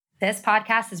This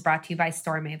podcast is brought to you by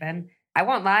StoreMaven. I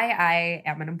won't lie, I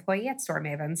am an employee at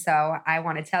StoreMaven, so I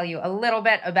want to tell you a little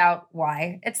bit about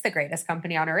why it's the greatest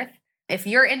company on earth. If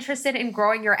you're interested in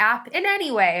growing your app in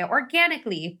any way,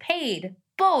 organically, paid,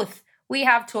 both, we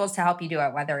have tools to help you do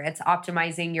it, whether it's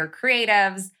optimizing your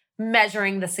creatives,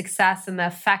 measuring the success and the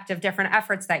effect of different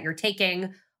efforts that you're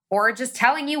taking, or just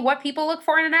telling you what people look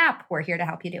for in an app. We're here to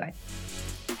help you do it.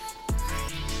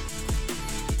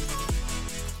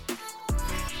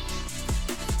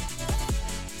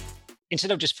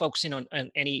 Instead of just focusing on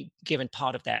any given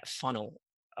part of that funnel,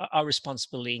 our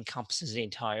responsibility encompasses the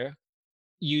entire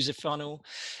user funnel,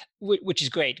 which is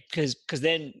great because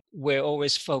then we're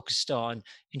always focused on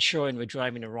ensuring we're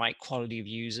driving the right quality of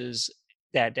users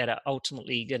that are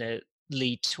ultimately going to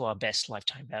lead to our best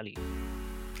lifetime value.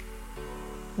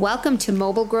 Welcome to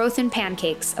Mobile Growth and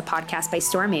Pancakes, a podcast by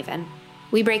StoreMaven.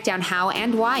 We break down how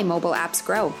and why mobile apps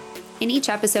grow. In each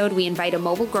episode, we invite a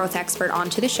mobile growth expert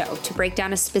onto the show to break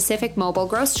down a specific mobile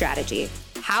growth strategy,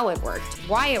 how it worked,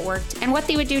 why it worked, and what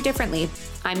they would do differently.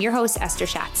 I'm your host, Esther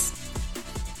Schatz.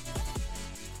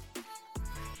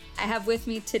 I have with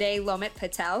me today Lomit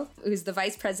Patel, who's the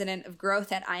Vice President of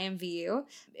Growth at IMVU.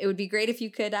 It would be great if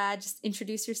you could just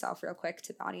introduce yourself real quick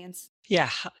to the audience. Yeah.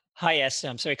 Hi, Esther.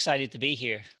 I'm so excited to be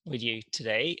here with you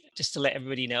today. Just to let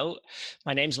everybody know,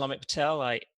 my name's Lomit Patel.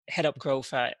 I head up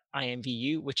growth at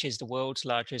IMVU, which is the world's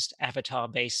largest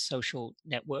avatar-based social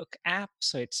network app.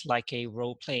 So it's like a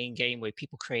role-playing game where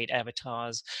people create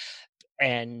avatars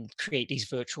and create these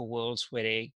virtual worlds where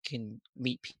they can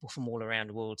meet people from all around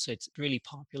the world. So it's really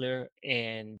popular,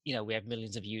 and we have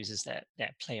millions of users that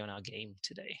play on our game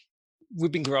today.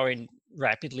 We've been growing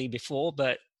rapidly before,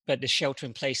 but the shelter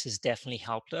in place has definitely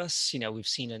helped us. We've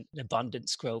seen an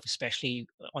abundance growth, especially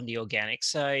on the organic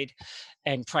side,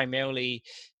 and primarily,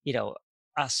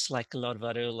 us, like a lot of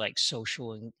other like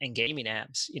social and gaming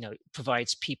apps,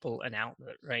 provides people an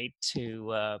outlet, right,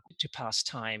 to pass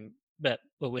time. But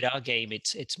with our game,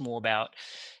 it's more about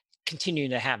continuing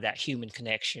to have that human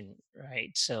connection,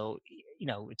 right? So,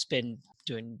 it's been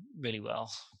doing really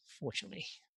well, fortunately.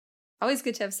 Always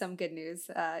good to have some good news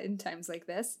in times like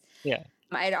this. Yeah.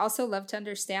 I'd also love to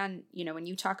understand, when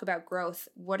you talk about growth,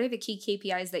 what are the key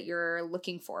KPIs that you're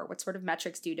looking for? What sort of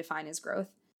metrics do you define as growth?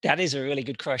 That is a really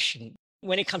good question.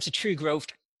 When it comes to true growth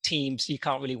teams, you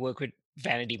can't really work with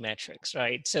vanity metrics,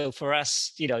 right? So for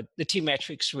us, the two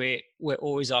metrics we're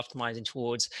always optimizing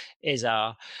towards is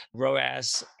our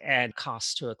ROAS and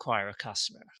cost to acquire a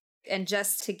customer. And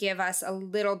just to give us a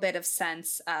little bit of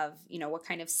sense of, what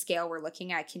kind of scale we're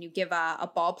looking at, can you give a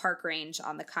ballpark range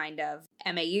on the kind of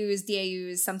MAUs,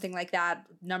 DAUs, something like that,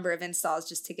 number of installs,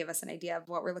 just to give us an idea of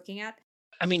what we're looking at?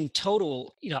 I mean,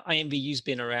 total, IMVU's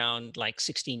been around like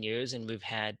 16 years, and we've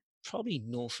had probably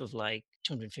north of like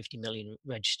 250 million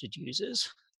registered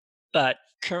users. But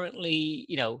currently,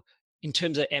 in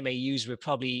terms of MAUs, we're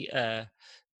probably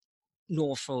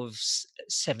north of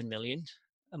 7 million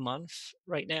a month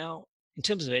right now. In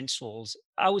terms of installs,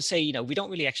 I would say, we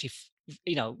don't really actually,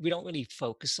 we don't really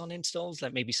focus on installs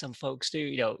like maybe some folks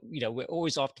do. We're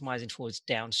always optimizing towards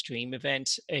downstream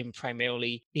events, and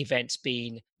primarily the events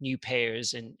being new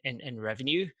payers and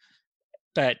revenue.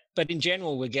 But in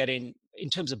general, we're getting, in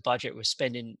terms of budget, we're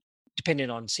spending, depending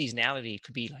on seasonality, it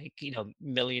could be like,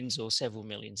 millions or several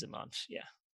millions a month. Yeah.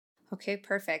 Okay,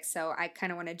 perfect. So I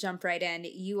kind of want to jump right in.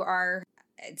 You are,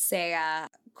 I'd say,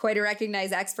 quite a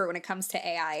recognized expert when it comes to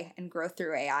AI and growth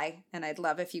through AI. And I'd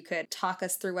love if you could talk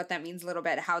us through what that means a little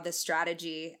bit, how this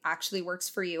strategy actually works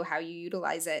for you, how you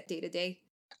utilize it day to day.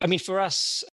 I mean, for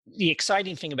us, the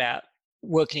exciting thing about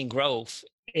working in growth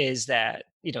is that,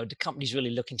 the company's really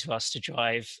looking to us to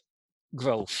drive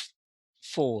growth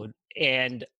forward.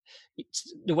 And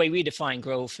the way we define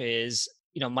growth is,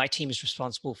 my team is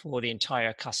responsible for the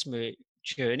entire customer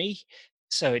journey.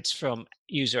 So it's from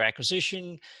user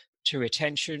acquisition to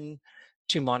retention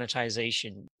to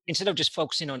monetization. Instead of just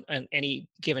focusing on any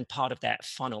given part of that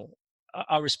funnel,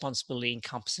 our responsibility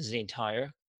encompasses the entire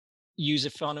user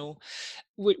funnel,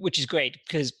 which is great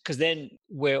because then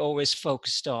we're always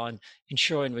focused on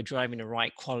ensuring we're driving the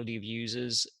right quality of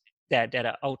users that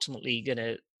are ultimately going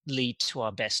to lead to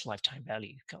our best lifetime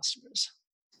value customers.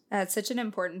 That's such an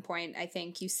important point. I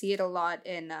think you see it a lot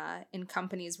in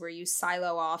companies where you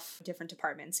silo off different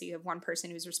departments. So you have one person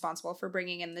who's responsible for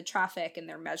bringing in the traffic, and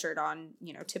they're measured on,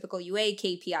 typical UA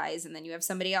KPIs. And then you have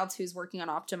somebody else who's working on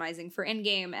optimizing for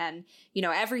in-game. And,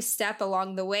 every step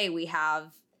along the way we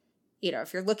have,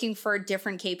 if you're looking for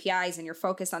different KPIs and you're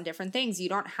focused on different things, you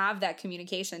don't have that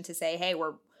communication to say, hey,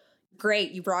 we're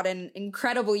great, you brought in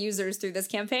incredible users through this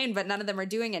campaign, but none of them are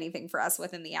doing anything for us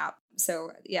within the app.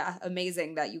 So yeah,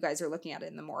 amazing that you guys are looking at it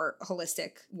in the more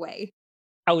holistic way.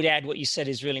 I would add what you said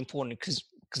is really important because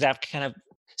I've kind of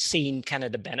seen kind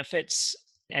of the benefits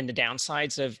and the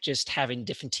downsides of just having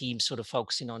different teams sort of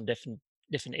focusing on different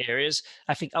areas.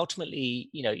 I think ultimately,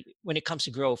 when it comes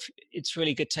to growth, it's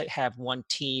really good to have one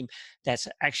team that's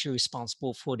actually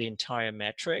responsible for the entire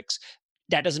metrics.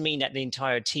 That doesn't mean that the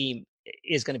entire team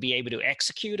is going to be able to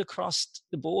execute across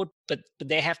the board, but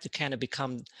they have to kind of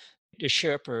become the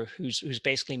Sherpa who's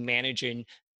basically managing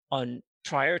on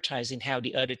prioritizing how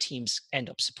the other teams end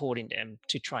up supporting them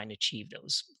to try and achieve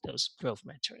those growth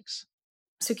metrics.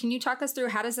 So can you talk us through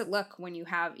how does it look when you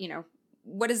have,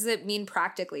 what does it mean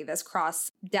practically, this cross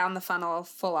down the funnel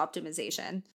full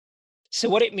optimization? So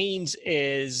what it means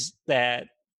is that,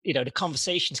 the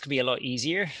conversations can be a lot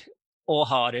easier or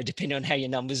harder depending on how your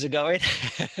numbers are going.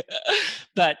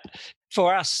 But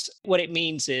for us, what it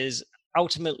means is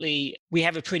ultimately we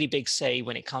have a pretty big say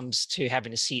when it comes to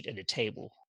having a seat at the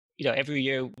table. Every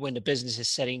year when the business is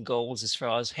setting goals as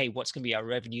far as, hey, what's going to be our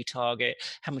revenue target?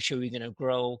 How much are we going to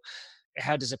grow?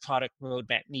 How does a product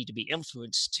roadmap need to be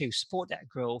influenced to support that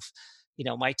growth?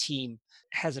 My team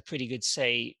has a pretty good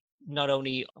say, not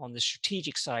only on the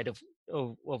strategic side of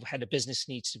how the business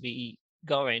needs to be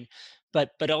going,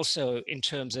 but also in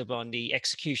terms of on the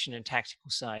execution and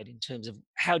tactical side, in terms of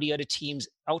how the other teams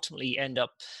ultimately end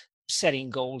up setting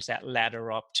goals that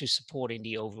ladder up to supporting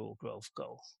the overall growth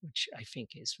goal, which I think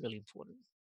is really important.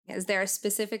 Is there a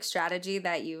specific strategy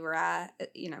that you were,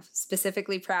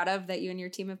 specifically proud of that you and your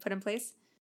team have put in place?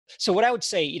 So what I would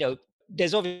say,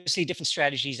 there's obviously different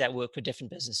strategies that work for different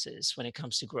businesses when it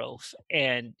comes to growth.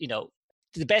 And,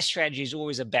 the best strategy is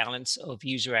always a balance of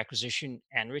user acquisition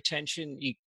and retention.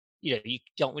 You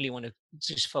don't really want to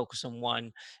just focus on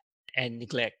one and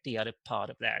neglect the other part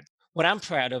of that. What I'm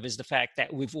proud of is the fact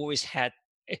that we've always had,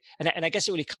 and I guess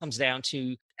it really comes down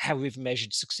to how we've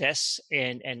measured success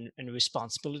and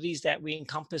responsibilities that we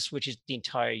encompass, which is the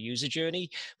entire user journey,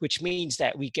 which means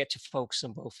that we get to focus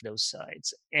on both of those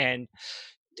sides. And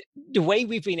the way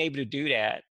we've been able to do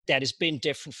that has been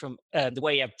different from the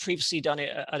way I've previously done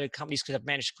it at other companies, because I've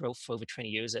managed growth for over 20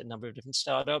 years at a number of different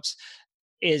startups,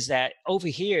 is that over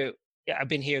here, I've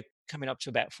been here coming up to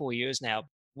about 4 years now.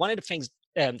 One of the things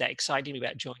that excited me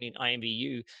about joining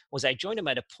IMVU was I joined them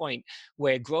at a point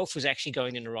where growth was actually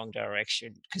going in the wrong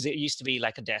direction, because it used to be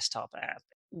like a desktop app.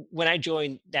 When I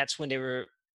joined, that's when they were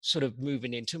sort of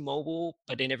moving into mobile,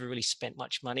 but they never really spent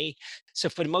much money. So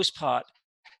for the most part,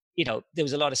 there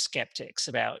was a lot of skeptics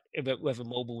about whether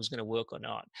mobile was going to work or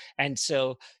not. And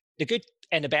so the good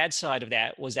and the bad side of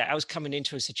that was that I was coming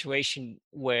into a situation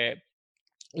where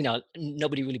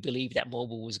nobody really believed that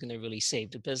mobile was going to really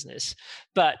save the business.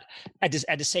 But at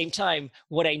the same time,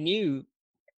 what I knew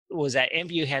was that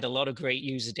MVU had a lot of great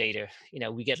user data.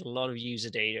 We get a lot of user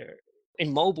data.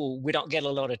 In mobile, we don't get a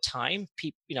lot of time.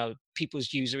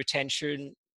 People's user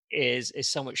attention is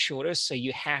somewhat shorter, so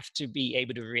you have to be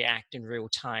able to react in real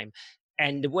time.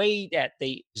 And the way that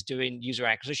they was doing user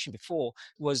acquisition before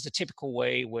was the typical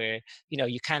way where,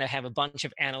 you kind of have a bunch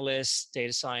of analysts,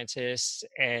 data scientists,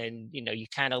 and, you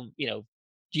kind of,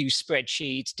 use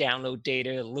spreadsheets, download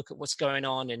data, look at what's going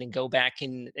on, and then go back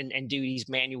and do these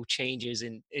manual changes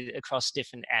across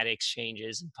different ad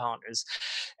exchanges and partners.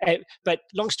 But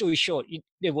long story short,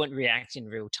 they weren't reacting in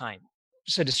real time.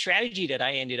 So the strategy that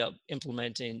I ended up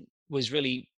implementing was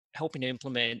really helping to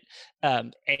implement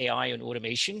AI and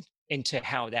automation into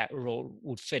how that role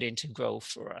would fit into growth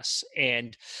for us.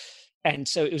 And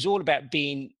so it was all about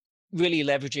being really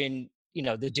leveraging,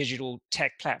 the digital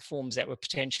tech platforms that were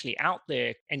potentially out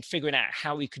there and figuring out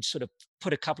how we could sort of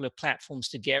put a couple of platforms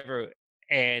together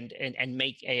and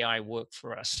make AI work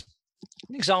for us.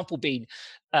 An example being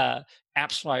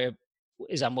AppsFlyer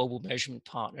is our mobile measurement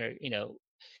partner.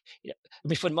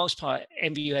 For the most part,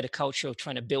 MVU had a culture of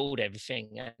trying to build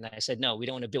everything. And I said, no, we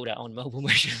don't want to build our own mobile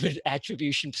measurement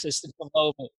attribution system for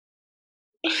mobile.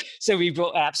 So we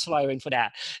brought AppsFlyer in for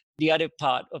that. The other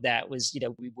part of that was,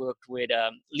 we worked with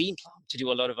LeanPlum to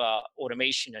do a lot of our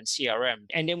automation and CRM.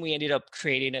 And then we ended up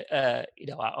creating,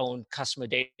 our own customer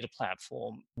data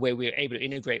platform where we were able to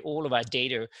integrate all of our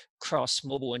data across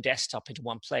mobile and desktop into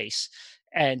one place.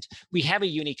 And we have a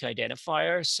unique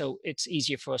identifier, so it's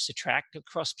easier for us to track the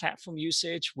cross-platform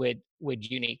usage with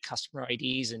unique customer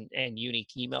IDs and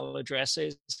unique email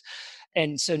addresses.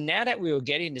 And so now that we were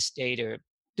getting this data,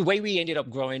 the way we ended up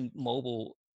growing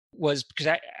mobile was because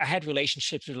I had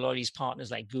relationships with a lot of these partners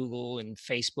like Google and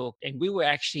Facebook, and we were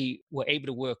able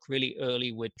to work really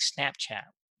early with Snapchat.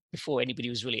 before anybody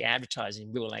was really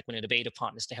advertising. We were like one of the beta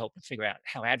partners to help them figure out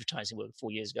how advertising worked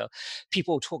 4 years ago.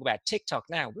 People talk about TikTok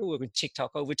now. We were working with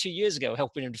TikTok over 2 years ago,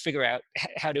 helping them to figure out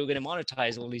how they were going to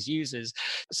monetize all these users.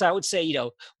 So I would say,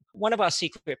 one of our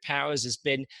secret powers has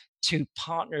been to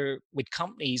partner with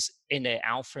companies in the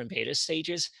alpha and beta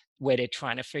stages where they're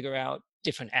trying to figure out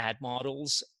different ad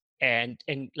models and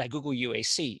like Google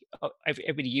UAC.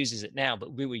 Everybody uses it now,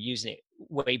 but we were using it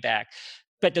way back.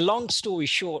 But the long story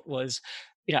short was,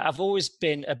 I've always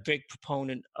been a big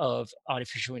proponent of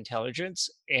artificial intelligence,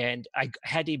 and I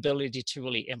had the ability to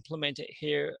really implement it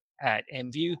here at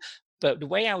MView. But the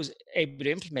way I was able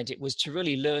to implement it was to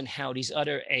really learn how these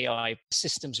other AI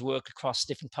systems work across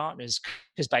different partners.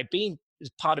 Because by being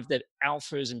part of the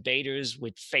alphas and betas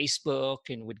with Facebook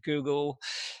and with Google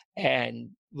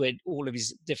and with all of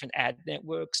these different ad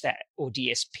networks or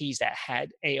DSPs that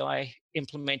had AI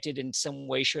implemented in some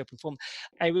way, shape, and form,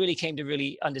 I really came to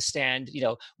really understand,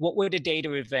 what were the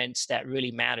data events that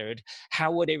really mattered?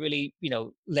 How were they really,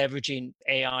 leveraging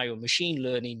AI or machine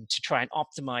learning to try and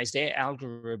optimize their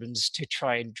algorithms to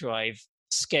try and drive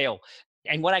scale?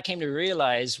 And what I came to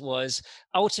realize was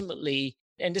ultimately,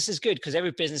 and this is good because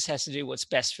every business has to do what's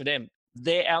best for them,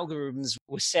 their algorithms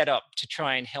were set up to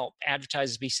try and help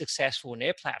advertisers be successful in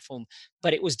their platform,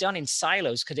 but it was done in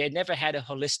silos because they had never had a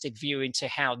holistic view into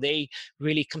how they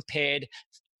really compared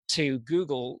to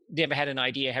Google. They never had an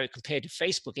idea how it compared to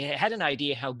Facebook. It had an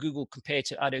idea how Google compared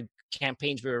to other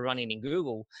campaigns we were running in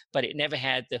Google, but it never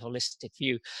had the holistic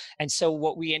view. And so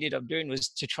what we ended up doing was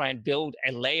to try and build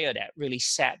a layer that really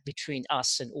sat between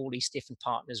us and all these different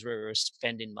partners where we were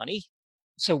spending money.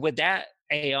 So with that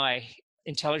AI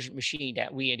intelligent machine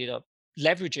that we ended up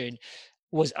leveraging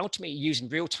was ultimately using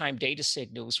real-time data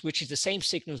signals, which is the same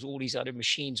signals all these other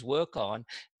machines work on.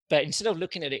 But instead of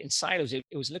looking at it in silos, it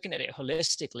was looking at it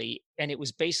holistically. And it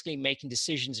was basically making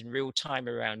decisions in real time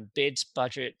around bids,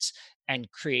 budgets, and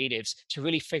creatives to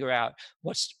really figure out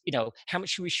how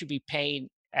much we should be paying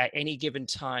at any given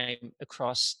time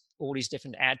across all these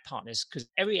different ad partners, because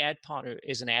every ad partner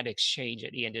is an ad exchange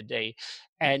at the end of the day.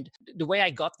 And the way I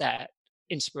got that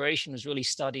inspiration was really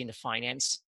studying the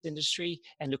finance industry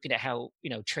and looking at how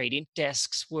trading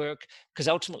desks work, because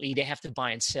ultimately they have to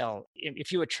buy and sell.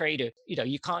 If you're a trader,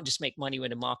 you can't just make money when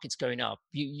the market's going up.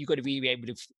 You got to be able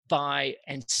to buy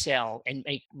and sell and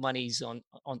make monies on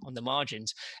the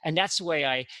margins. And that's the way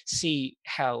I see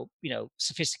how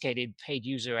sophisticated paid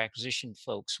user acquisition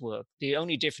folks work. The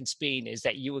only difference being is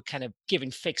that you were kind of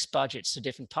giving fixed budgets to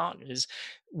different partners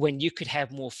when you could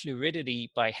have more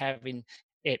fluidity by having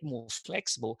it more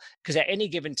flexible, because at any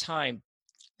given time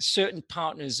certain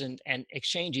partners and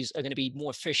exchanges are going to be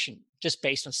more efficient just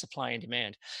based on supply and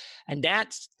demand. And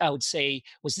that, I would say,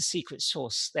 was the secret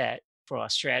sauce that for our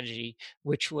strategy,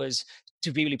 which was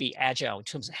to really be agile in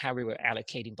terms of how we were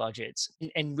allocating budgets.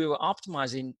 And we were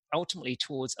optimizing ultimately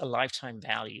towards a lifetime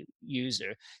value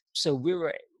user. So we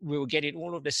were getting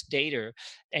all of this data,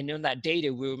 and on that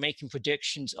data we were making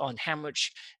predictions on how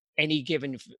much any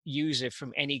given user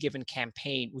from any given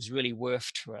campaign was really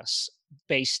worth to us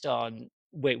based on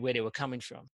where they were coming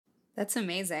from. That's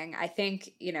amazing. I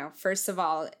think, first of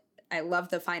all, I love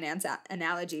the finance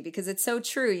analogy because it's so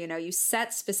true. You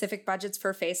set specific budgets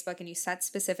for Facebook and you set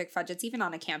specific budgets even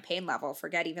on a campaign level,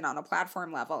 forget even on a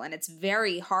platform level. And it's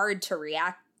very hard to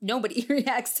react. Nobody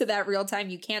reacts to that real time.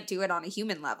 You can't do it on a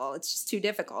human level. It's just too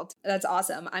difficult. That's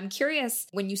awesome. I'm curious,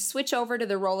 when you switch over to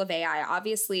the role of AI,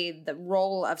 obviously the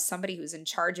role of somebody who's in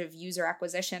charge of user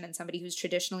acquisition and somebody who's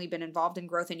traditionally been involved in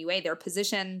growth in UA, their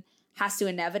position has to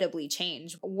inevitably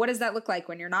change. What does that look like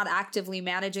when you're not actively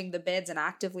managing the bids and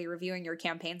actively reviewing your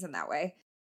campaigns in that way?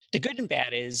 The good and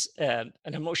bad is, and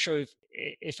I'm not sure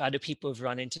if other people have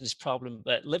run into this problem,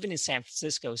 but living in San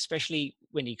Francisco, especially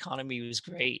when the economy was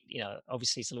great,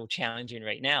 obviously it's a little challenging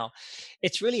right now.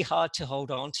 It's really hard to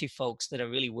hold on to folks that are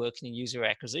really working in user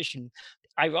acquisition.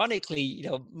 Ironically,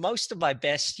 most of my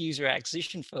best user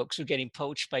acquisition folks were getting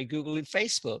poached by Google and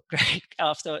Facebook, right?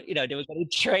 After, they were getting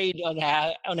trained on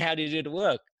how to do the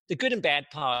work. The good and bad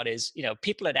part is,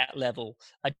 people at that level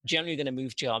are generally going to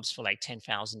move jobs for like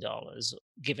 $10,000,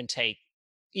 give and take,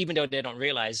 even though they don't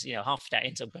realize, half of that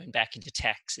ends up going back into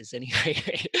taxes anyway.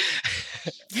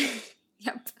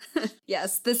 Yep.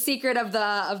 Yes, the secret of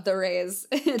the raise.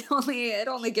 It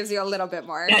only gives you a little bit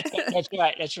more.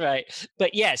 That's right.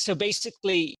 But yeah, so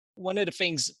basically, one of the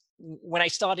things when I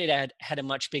started, I had a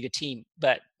much bigger team.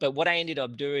 But what I ended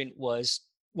up doing was,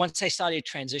 once I started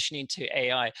transitioning to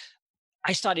AI,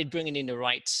 I started bringing in the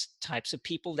right types of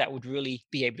people that would really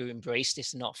be able to embrace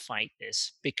this and not fight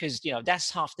this, because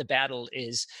that's half the battle.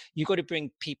 Is you got to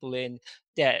bring people in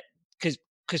that, because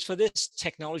because for this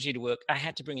technology to work, I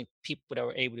had to bring in people that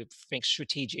were able to think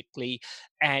strategically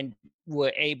and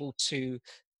were able to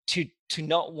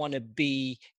not want to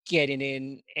be getting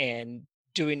in and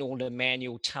doing all the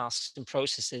manual tasks and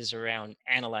processes around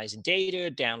analyzing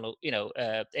data, download,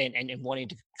 and wanting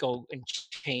to go and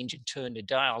change and turn the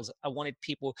dials. I wanted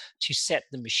people to set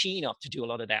the machine up to do a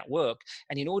lot of that work.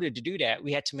 And in order to do that,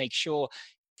 we had to make sure,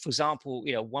 for example,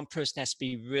 one person has to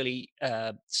be really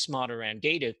smart around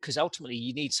data, because ultimately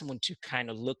you need someone to kind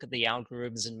of look at the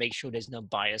algorithms and make sure there's no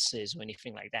biases or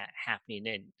anything like that happening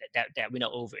in that we're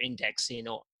not over indexing,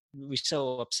 or we're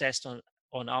so obsessed on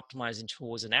optimizing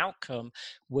towards an outcome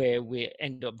where we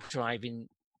end up driving,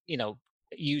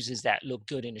 users that look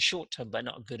good in the short term but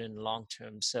not good in the long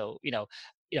term. So,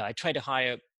 I try to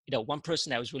hire one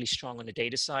person that was really strong on the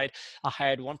data side. I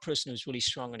hired one person who was really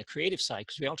strong on the creative side,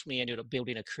 because we ultimately ended up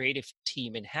building a creative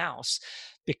team in-house,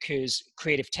 because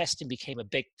creative testing became a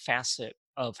big facet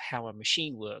of how a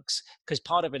machine works. Because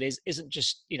part of it isn't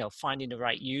just finding the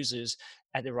right users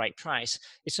at the right price.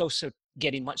 It's also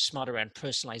getting much smarter around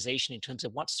personalization in terms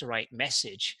of what's the right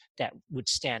message that would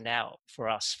stand out for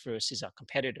us versus our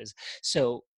competitors.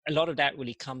 So a lot of that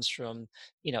really comes from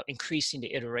increasing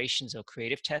the iterations of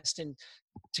creative testing.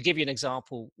 To give you an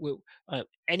example,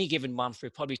 any given month we're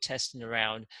probably testing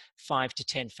around 5 to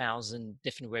 10,000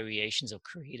 different variations of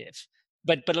creative.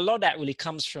 But a lot of that really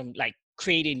comes from like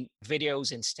creating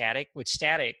videos in static. With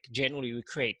static, generally we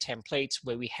create templates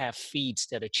where we have feeds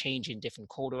that are changing different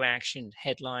call to action,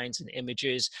 headlines, and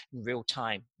images in real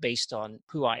time based on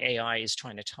who our AI is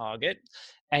trying to target.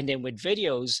 And then with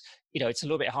videos, it's a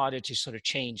little bit harder to sort of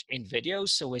change in videos.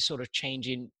 So we're sort of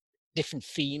changing different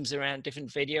themes around different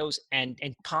videos and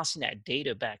passing that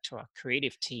data back to our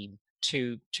creative team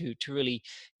to really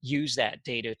use that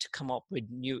data to come up with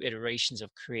new iterations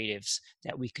of creatives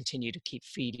that we continue to keep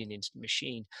feeding into the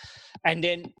machine. And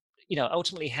then,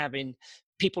 ultimately having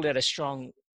people that are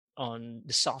strong on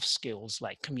the soft skills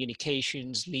like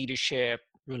communications, leadership,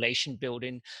 relation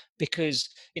building, because,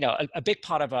 a big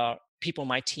part of our people on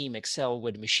my team excel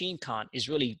with machine can't is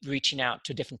really reaching out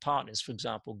to different partners, for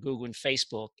example, Google and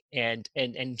Facebook, and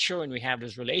ensuring we have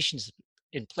those relations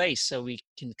in place so we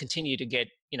can continue to get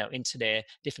into their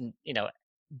different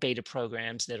beta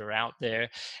programs that are out there,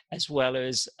 as well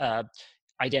as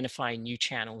identifying new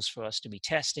channels for us to be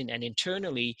testing. And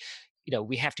internally,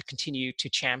 we have to continue to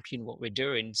champion what we're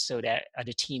doing so that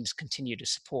other teams continue to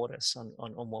support us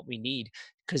on what we need.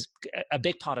 Because a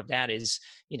big part of that is,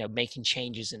 making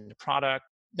changes in the product,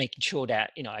 making sure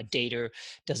that, our data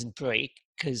doesn't break.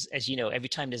 Because as you know, every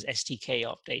time there's SDK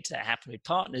updates that happen with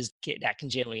partners, that can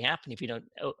generally happen if you don't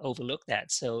overlook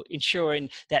that. So ensuring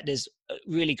that there's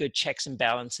really good checks and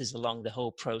balances along the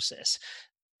whole process,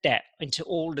 that into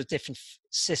all the different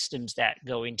systems that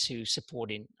go into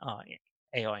supporting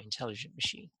AI intelligent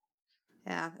machine.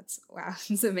 Yeah, wow,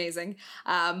 it's amazing.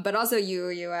 But also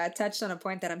you touched on a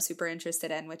point that I'm super interested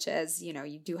in, which is,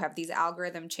 you do have these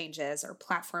algorithm changes or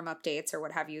platform updates or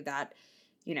what have you that,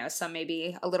 some may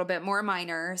be a little bit more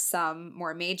minor, some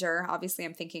more major. Obviously,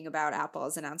 I'm thinking about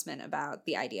Apple's announcement about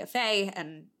the IDFA,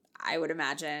 and I would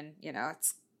imagine, it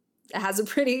has a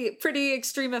pretty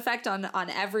extreme effect on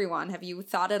everyone. Have you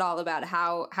thought at all about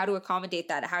how to accommodate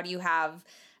that? How do you have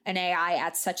an AI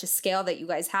at such a scale that you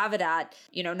guys have it at,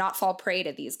 not fall prey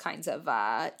to these kinds of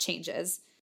changes?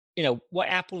 What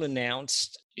Apple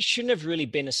announced shouldn't have really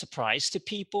been a surprise to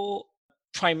people,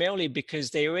 primarily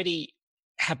because they already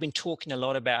have been talking a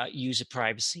lot about user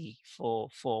privacy for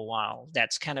a while.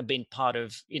 That's kind of been part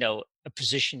of, a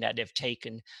position that they've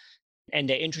taken. And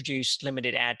they introduced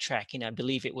limited ad tracking. I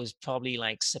believe it was probably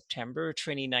like September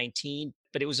 2019,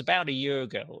 but it was about a year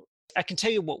ago. I can tell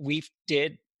you what we've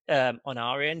did on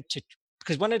our end,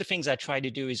 because one of the things I try to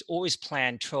do is always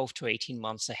plan 12 to 18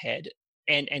 months ahead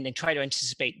and then try to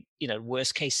anticipate,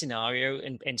 worst case scenario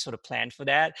and sort of plan for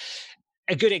that.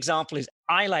 A good example is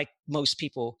I, like most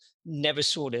people, never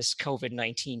saw this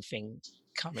COVID-19 thing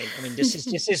coming. I mean, this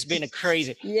has been a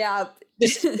crazy,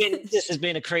 this has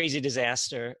been a crazy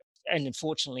disaster, and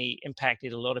unfortunately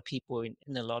impacted a lot of people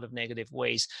in a lot of negative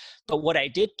ways. But what I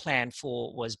did plan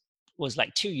for was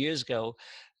like 2 years ago,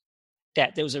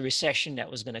 that there was a recession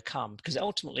that was going to come, because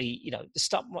ultimately, the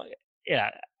stock market,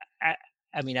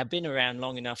 I mean, I've been around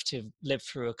long enough to live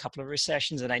through a couple of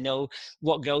recessions, and I know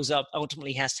what goes up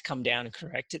ultimately has to come down and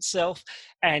correct itself.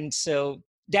 And so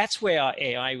that's where our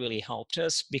AI really helped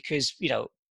us, because,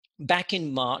 back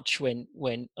in March when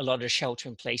a lot of the shelter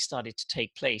in place started to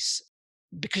take place,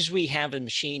 because we have a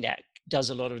machine that does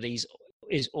a lot of these,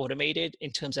 is automated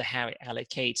in terms of how it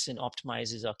allocates and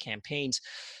optimizes our campaigns.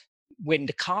 When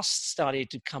the costs started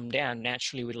to come down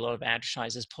naturally with a lot of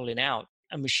advertisers pulling out,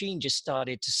 a machine just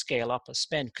started to scale up a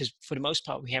spend because for the most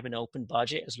part we have an open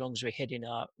budget as long as we're hitting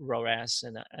our ROAS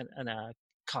and our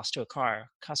cost to acquire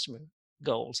customer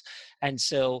goals. And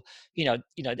so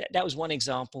that was one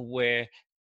example where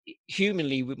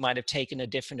humanly we might have taken a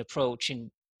different approach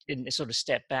and sort of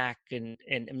step back and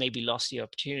maybe lost the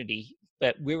opportunity,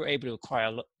 but we were able to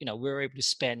acquire, we were able to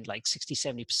spend like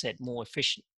 60-70% more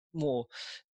efficient, more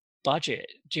budget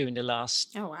during the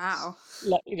last, oh wow,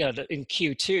 in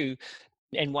Q2.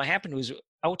 And what happened was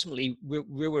ultimately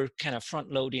we were kind of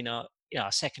front loading our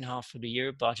second half of the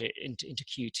year budget into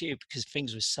Q2 because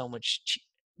things were so much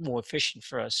more efficient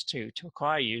for us to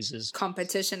acquire users.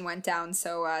 Competition went down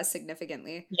so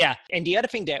significantly. Yeah. And the other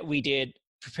thing that we did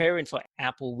preparing for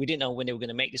Apple, we didn't know when they were going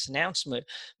to make this announcement,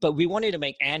 but we wanted to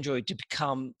make Android to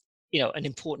become, an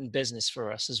important business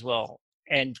for us as well.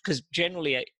 And because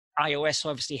generally iOS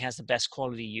obviously has the best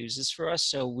quality users for us.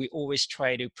 So we always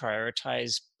try to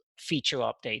prioritize feature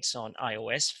updates on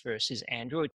iOS versus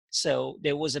Android. So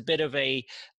there was a bit of a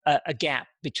gap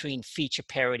between feature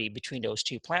parity between those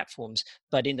two platforms.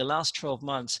 But in the last 12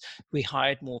 months, we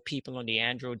hired more people on the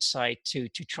Android side to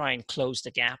try and close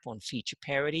the gap on feature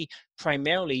parity,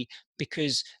 primarily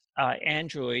because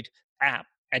Android app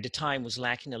at the time was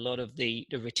lacking a lot of the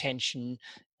retention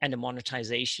and the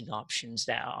monetization options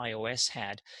that our iOS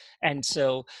had. And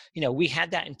so, we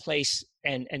had that in place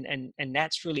and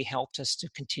that's really helped us to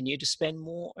continue to spend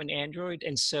more on Android.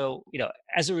 And so,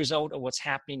 as a result of what's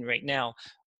happening right now,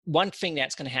 one thing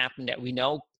that's going to happen that we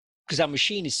know, because our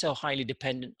machine is so highly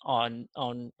dependent on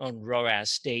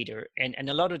ROAS data, and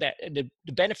a lot of that, the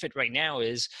benefit right now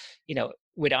is,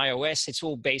 with iOS, it's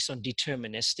all based on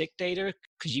deterministic data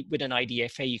because with an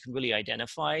IDFA, you can really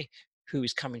identify who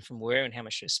is coming from where and how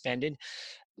much they're spending.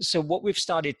 So what we've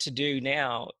started to do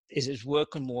now is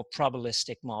work on more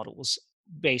probabilistic models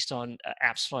based on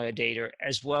AppsFlyer data,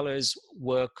 as well as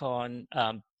work on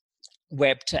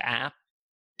web to app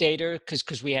data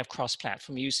because we have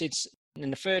cross-platform usage.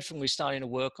 And the third thing we're starting to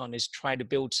work on is try to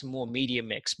build some more media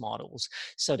mix models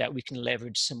so that we can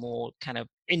leverage some more kind of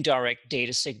indirect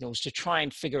data signals to try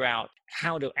and figure out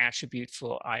how to attribute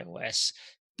for iOS.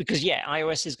 Because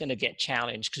iOS is going to get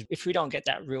challenged because if we don't get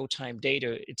that real-time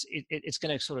data, it's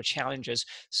going to sort of challenge us.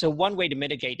 So one way to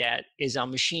mitigate that is our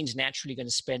machine's naturally going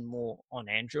to spend more on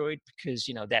Android because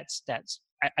that's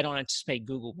I don't anticipate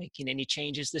Google making any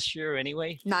changes this year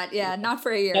anyway. Not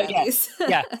for a year at least.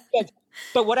 Yeah.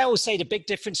 But what I will say, the big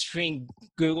difference between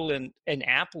Google and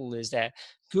Apple is that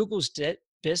Google's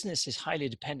business is highly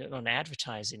dependent on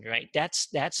advertising, right? That's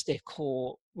their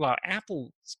core. Well,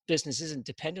 Apple's business isn't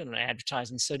dependent on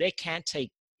advertising, so they can't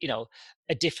take,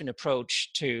 a different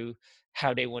approach to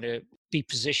how they want to be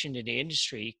positioned in the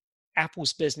industry.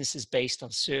 Apple's business is based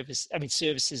on service. I mean,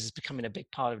 services is becoming a big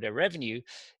part of their revenue.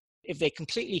 If they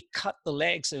completely cut the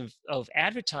legs of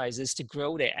advertisers to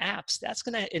grow their apps, that's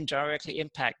going to indirectly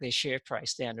impact their share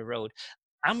price down the road.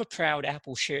 I'm a proud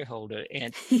Apple shareholder,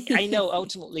 and I know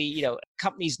ultimately,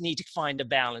 companies need to find a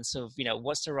balance of,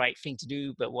 what's the right thing to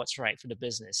do, but what's right for the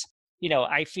business.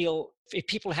 I feel if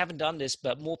people haven't done this,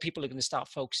 but more people are going to start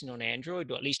focusing on Android,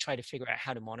 or at least try to figure out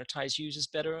how to monetize users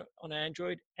better on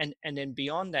Android. And then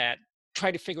beyond that,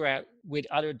 try to figure out with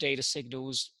other data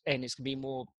signals, and it's going to be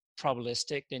more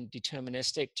probabilistic than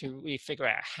deterministic to really figure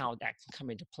out how that can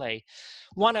come into play.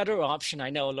 One other option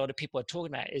I know a lot of people are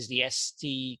talking about is the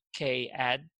SDK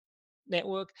ad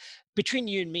network. Between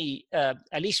you and me,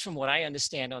 at least from what I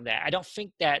understand on that, I don't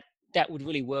think that would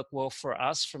really work well for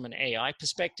us from an AI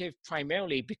perspective,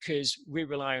 primarily because we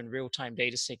rely on real-time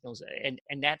data signals, and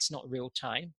that's not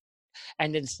real-time.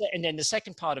 And then the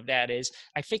second part of that is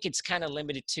I think it's kind of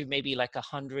limited to maybe like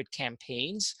 100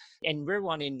 campaigns, and we're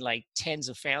running like tens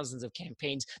of thousands of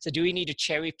campaigns. So do we need to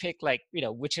cherry pick like,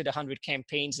 which of the 100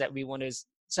 campaigns that we want to?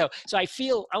 So I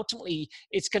feel ultimately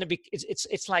it's going to be,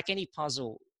 it's like any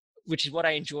puzzle, which is what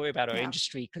I enjoy about our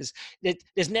industry, because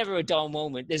there's never a dull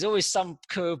moment. There's always some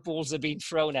curveballs that are being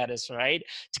thrown at us, right,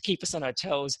 to keep us on our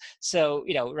toes. So,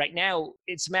 right now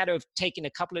it's a matter of taking a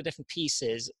couple of different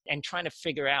pieces and trying to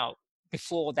figure out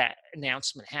before that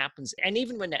announcement happens. And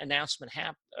even when that announcement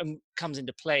comes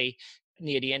into play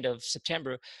near the end of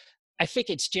September, I think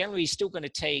it's generally still going to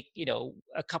take,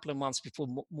 a couple of months before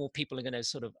more people are going to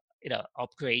sort of,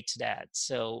 upgrade to that.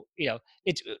 So,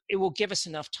 it will give us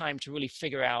enough time to really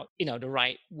figure out, the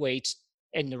right way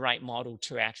and the right model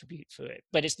to attribute for it.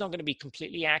 But it's not going to be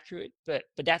completely accurate, but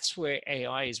that's where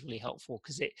AI is really helpful,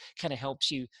 because it kind of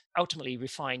helps you ultimately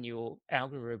refine your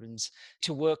algorithms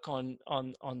to work on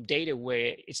data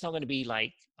where it's not going to be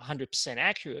like 100%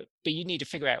 accurate, but you need to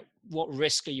figure out what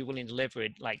risk are you willing to live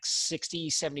with, like 60,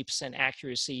 70%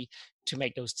 accuracy to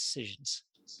make those decisions.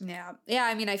 Yeah. Yeah.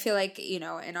 I mean, I feel like, in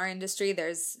our industry,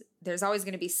 there's always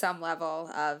going to be some level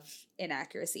of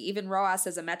inaccuracy. Even ROAS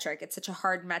as a metric, it's such a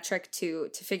hard metric to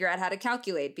figure out how to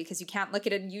calculate, because you can't look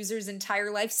at a user's entire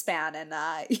lifespan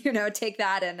and, take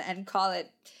that and call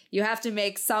it. You have to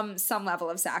make some level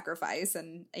of sacrifice.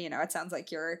 And, it sounds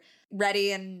like you're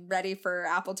ready for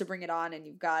Apple to bring it on, and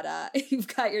you've got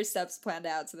your steps planned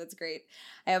out. So that's great.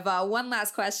 I have one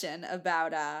last question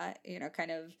about,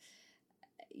 kind of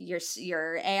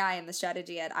your AI and the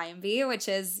strategy at IMV, which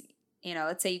is,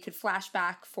 let's say you could flash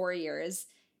back 4 years,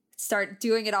 start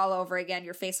doing it all over again.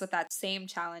 You're faced with that same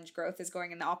challenge. Growth is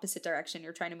going in the opposite direction.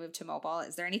 You're trying to move to mobile.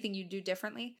 Is there anything you do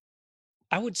differently?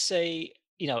 I would say,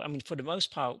 I mean, for the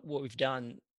most part, what we've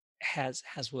done has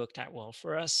worked out well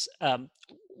for us.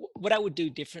 What I would do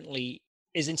differently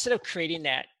is, instead of creating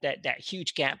that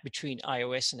huge gap between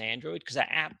iOS and Android, because our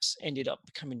apps ended up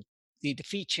becoming, the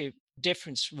feature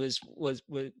difference was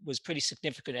pretty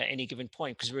significant at any given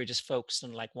point, because we were just focused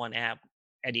on like one app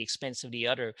at the expense of the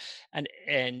other, and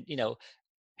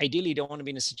ideally don't want to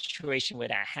be in a situation where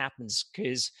that happens,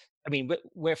 because I mean,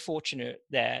 we're fortunate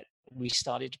that we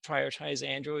started to prioritize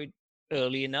Android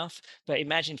early enough, but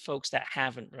imagine folks that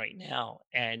haven't right now,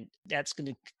 and that's going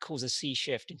to cause a sea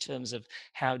shift in terms of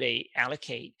how they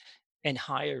allocate and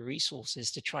hire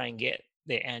resources to try and get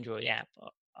their Android app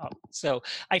up. So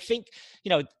I think,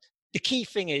 the key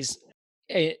thing is,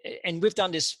 and we've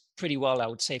done this pretty well, I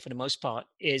would say, for the most part,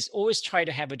 is always try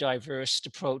to have a diverse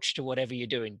approach to whatever you're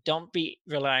doing. Don't be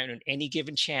reliant on any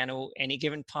given channel, any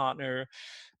given partner,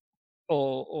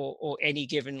 or any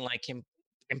given like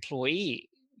employee,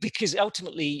 because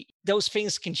ultimately those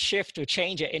things can shift or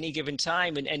change at any given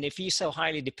time, and if you're so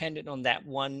highly dependent on that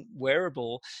one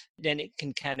wearable, then it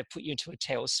can kind of put you into a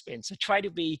tailspin. So try to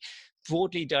be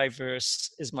broadly diverse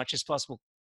as much as possible.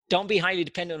 Don't be highly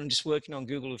dependent on just working on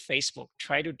Google or Facebook.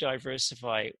 Try to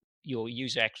diversify your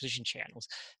user acquisition channels.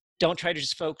 Don't try to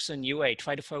just focus on UA.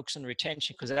 Try to focus on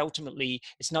retention, because ultimately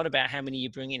it's not about how many you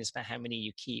bring in, it's about how many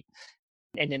you keep.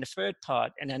 And then the third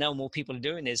part, and I know more people are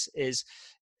doing this, is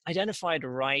identify the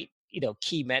right,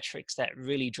 key metrics that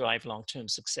really drive long-term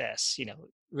success.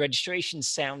 Registrations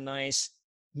sound nice,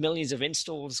 millions of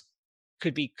installs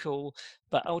could be cool,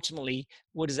 but ultimately,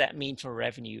 what does that mean for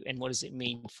revenue, and what does it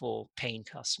mean for paying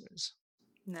customers?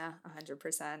 Nah,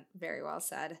 100%. Very well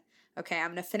said. Okay,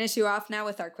 I'm going to finish you off now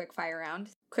with our quick fire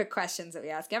round. Quick questions that we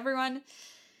ask everyone.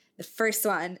 The first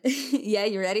one. Yeah,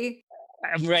 you ready?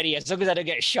 I'm ready, as long as I don't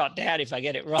get shot down if I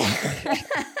get it wrong.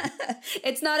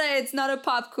 It's not a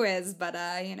pop quiz, but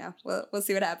we'll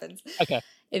see what happens. Okay.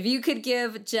 If you could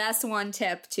give just one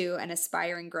tip to an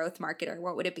aspiring growth marketer,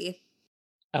 what would it be?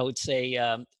 I would say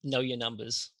know your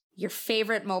numbers. Your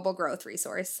favorite mobile growth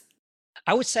resource?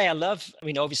 I would say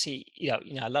obviously,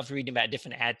 I love reading about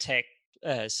different ad tech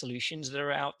solutions that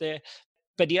are out there.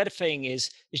 But the other thing is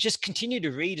just continue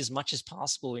to read as much as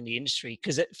possible in the industry,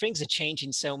 because things are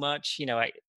changing so much.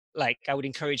 I would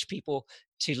encourage people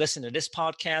to listen to this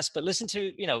podcast, but listen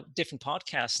to, different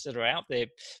podcasts that are out there,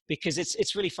 because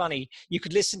it's really funny. You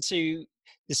could listen to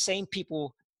the same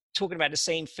people talking about the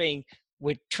same thing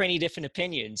with 20 different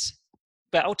opinions,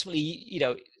 but ultimately,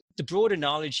 the broader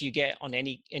knowledge you get on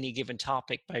any given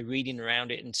topic by reading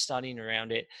around it and studying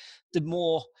around it, the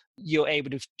more you're able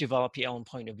to develop your own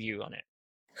point of view on it.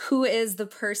 Who is the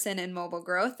person in mobile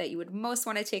growth that you would most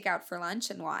want to take out for lunch,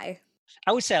 and why?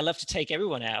 I would say I love to take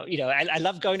everyone out. I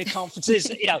love going to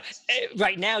conferences.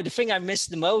 Right now, the thing I miss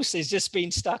the most is just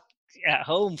being stuck at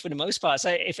home for the most part. So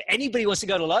if anybody wants to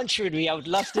go to lunch with me, I would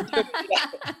love to do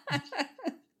it.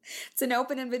 It's an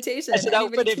open invitation. It's an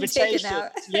open invitation.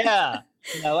 Yeah.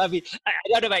 I mean, I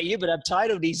don't know about you, but I'm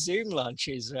tired of these Zoom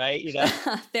lunches, right?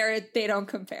 They don't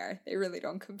compare. They really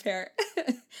don't compare.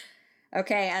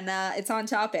 Okay, and it's on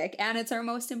topic, and it's our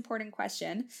most important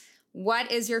question. What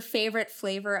is your favorite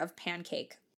flavor of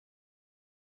pancake?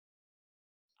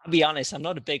 I'll be honest, I'm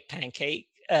not a big pancake,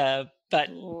 but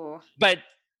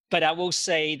I will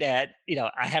say that,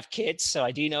 I have kids, so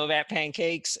I do know about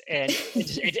pancakes, and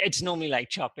it's normally like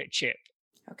chocolate chip.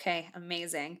 Okay,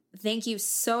 amazing. Thank you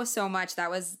so much. That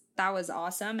was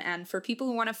awesome. And for people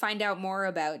who want to find out more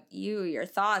about you, your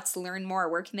thoughts, learn more,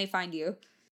 where can they find you?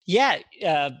 Yeah,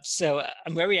 so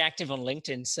I'm very active on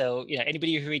LinkedIn. So,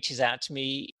 anybody who reaches out to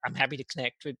me, I'm happy to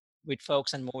connect with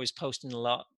folks. I'm always posting a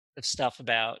lot of stuff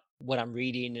about what I'm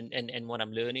reading and what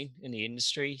I'm learning in the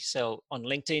industry. So on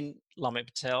LinkedIn, Lomit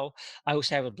Patel. I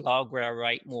also have a blog where I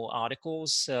write more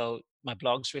articles. So my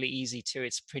blog's really easy too.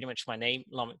 It's pretty much my name,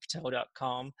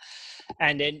 lomitpatel.com.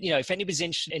 And then, if anybody's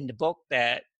interested in the book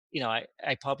that,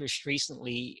 I published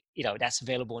recently, that's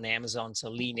available on Amazon. So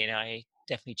Lean In, I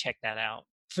definitely check that out.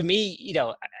 for me,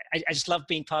 I just love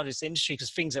being part of this industry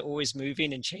because things are always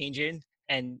moving and changing.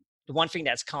 And the one thing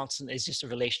that's constant is just the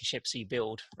relationships you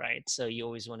build, right? So you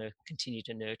always want to continue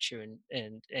to nurture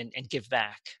and give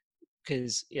back,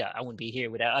 because I wouldn't be here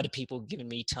without other people giving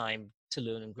me time to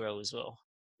learn and grow as well.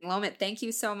 Lomit, thank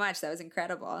you so much. That was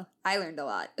incredible. I learned a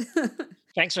lot.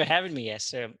 Thanks for having me.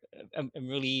 Yes, I'm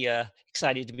really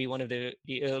excited to be one of the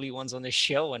early ones on this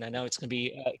show, and I know it's going to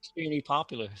be extremely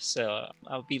popular. So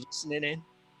I'll be listening in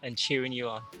and cheering you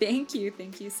on. Thank you.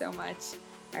 Thank you so much.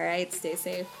 All right, stay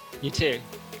safe. You too.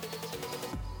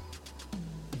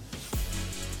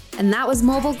 And that was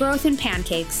Mobile Growth and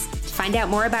Pancakes. To find out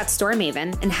more about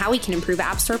StoreMaven and how we can improve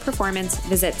App Store performance,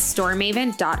 visit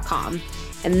storemaven.com.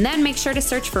 And then make sure to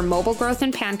search for Mobile Growth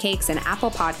and Pancakes in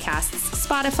Apple Podcasts,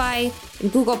 Spotify,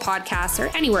 and Google Podcasts,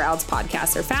 or anywhere else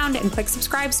podcasts are found, and click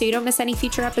subscribe so you don't miss any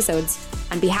future episodes.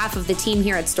 On behalf of the team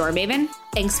here at StoreMaven,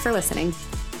 thanks for listening.